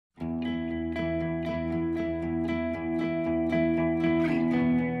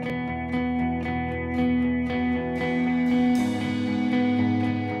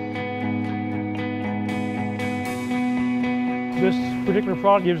particular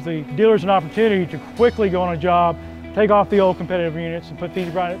product gives the dealers an opportunity to quickly go on a job, take off the old competitive units and put these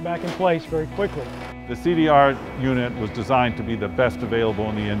right back in place very quickly. The CDR unit was designed to be the best available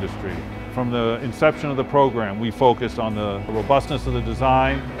in the industry. From the inception of the program, we focused on the robustness of the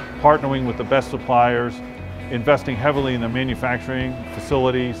design, partnering with the best suppliers, investing heavily in the manufacturing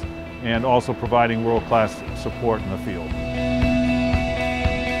facilities, and also providing world-class support in the field.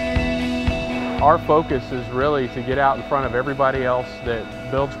 Our focus is really to get out in front of everybody else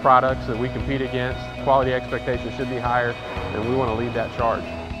that builds products that we compete against. Quality expectations should be higher, and we want to lead that charge.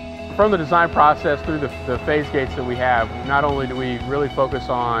 From the design process through the phase gates that we have, not only do we really focus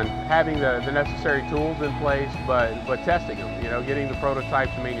on having the necessary tools in place, but testing them, getting the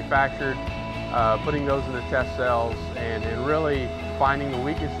prototypes manufactured, putting those in the test cells, and really finding the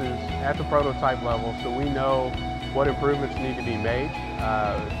weaknesses at the prototype level so we know what improvements need to be made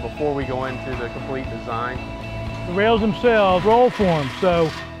before we go into the complete design. The rails themselves roll form, so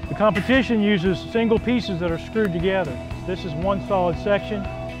the competition uses single pieces that are screwed together. This is one solid section.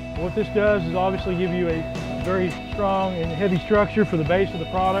 What this does is obviously give you a very strong and heavy structure for the base of the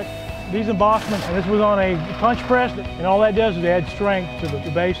product. These embossments, and this was on a punch press, and all that does is add strength to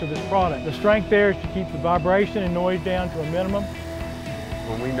the base of this product. The strength there is to keep the vibration and noise down to a minimum.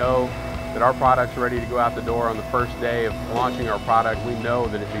 When we know that our product's ready to go out the door on the first day of launching our product, we know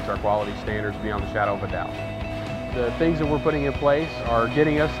that it meets our quality standards beyond the shadow of a doubt. The things that we're putting in place are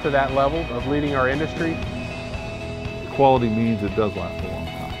getting us to that level of leading our industry. Quality means it does last a long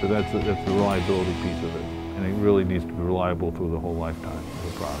time, but that's the reliability piece of it, and it really needs to be reliable through the whole lifetime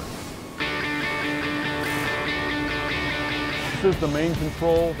of the product. This is the main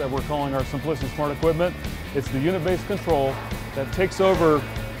control that we're calling our Simplicity Smart Equipment. It's the unit-based control that takes over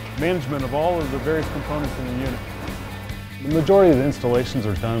management of all of the various components in the unit. The majority of the installations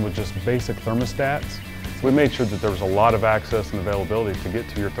are done with just basic thermostats. We made sure that there was a lot of access and availability to get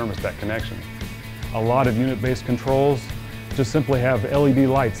to your thermostat connection. A lot of unit-based controls just simply have LED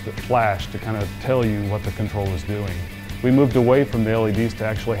lights that flash to kind of tell you what the control is doing. We moved away from the LEDs to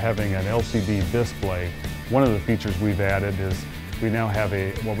actually having an LCD display. One of the features we've added is we now have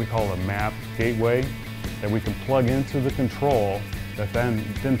what we call a map gateway that we can plug into the control that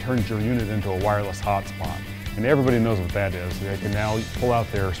then turns your unit into a wireless hotspot. And everybody knows what that is. They can now pull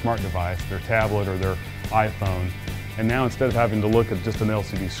out their smart device, their tablet or their iPhone, and now instead of having to look at just an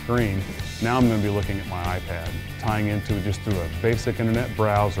LCD screen, now I'm going to be looking at my iPad, tying into it just through a basic internet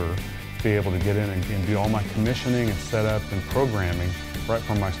browser, be able to get in and do all my commissioning and setup and programming right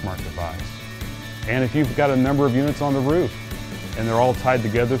from my smart device. And if you've got a number of units on the roof and they're all tied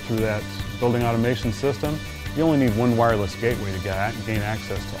together through that building automation system, you only need one wireless gateway to gain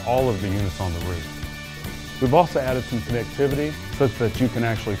access to all of the units on the roof. We've also added some connectivity such that you can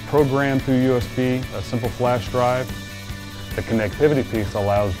actually program through USB a simple flash drive. The connectivity piece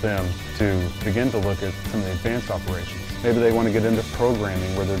allows them to begin to look at some of the advanced operations. Maybe they want to get into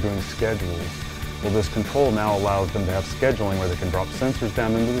programming where they're doing schedules. Well, this control now allows them to have scheduling where they can drop sensors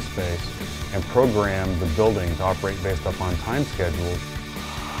down into the space and program the building to operate based upon time schedules.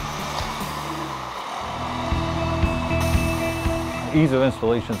 Ease of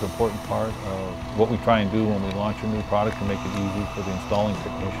installation is an important part of what we try and do when we launch a new product to make it easy for the installing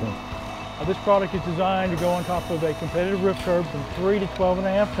technicians. This product is designed to go on top of a competitive roof curb from 3 to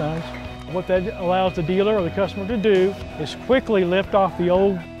 12.5 tons. What that allows the dealer or the customer to do is quickly lift off the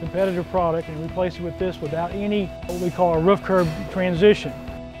old competitive product and replace it with this without any what we call a roof curb transition.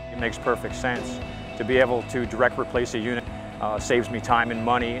 It makes perfect sense to be able to direct replace a unit. Saves me time and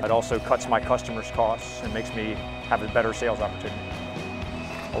money. It also cuts my customers' costs and makes me have a better sales opportunity.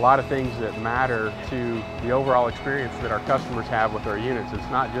 A lot of things that matter to the overall experience that our customers have with our units.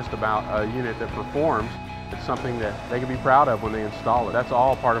 It's not just about a unit that performs, it's something that they can be proud of when they install it. That's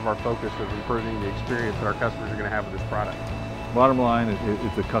all part of our focus of improving the experience that our customers are going to have with this product. Bottom line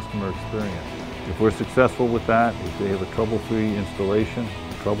is the customer experience. If we're successful with that, if they have a trouble-free installation,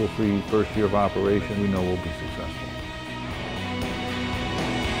 trouble-free first year of operation, we know we'll be successful.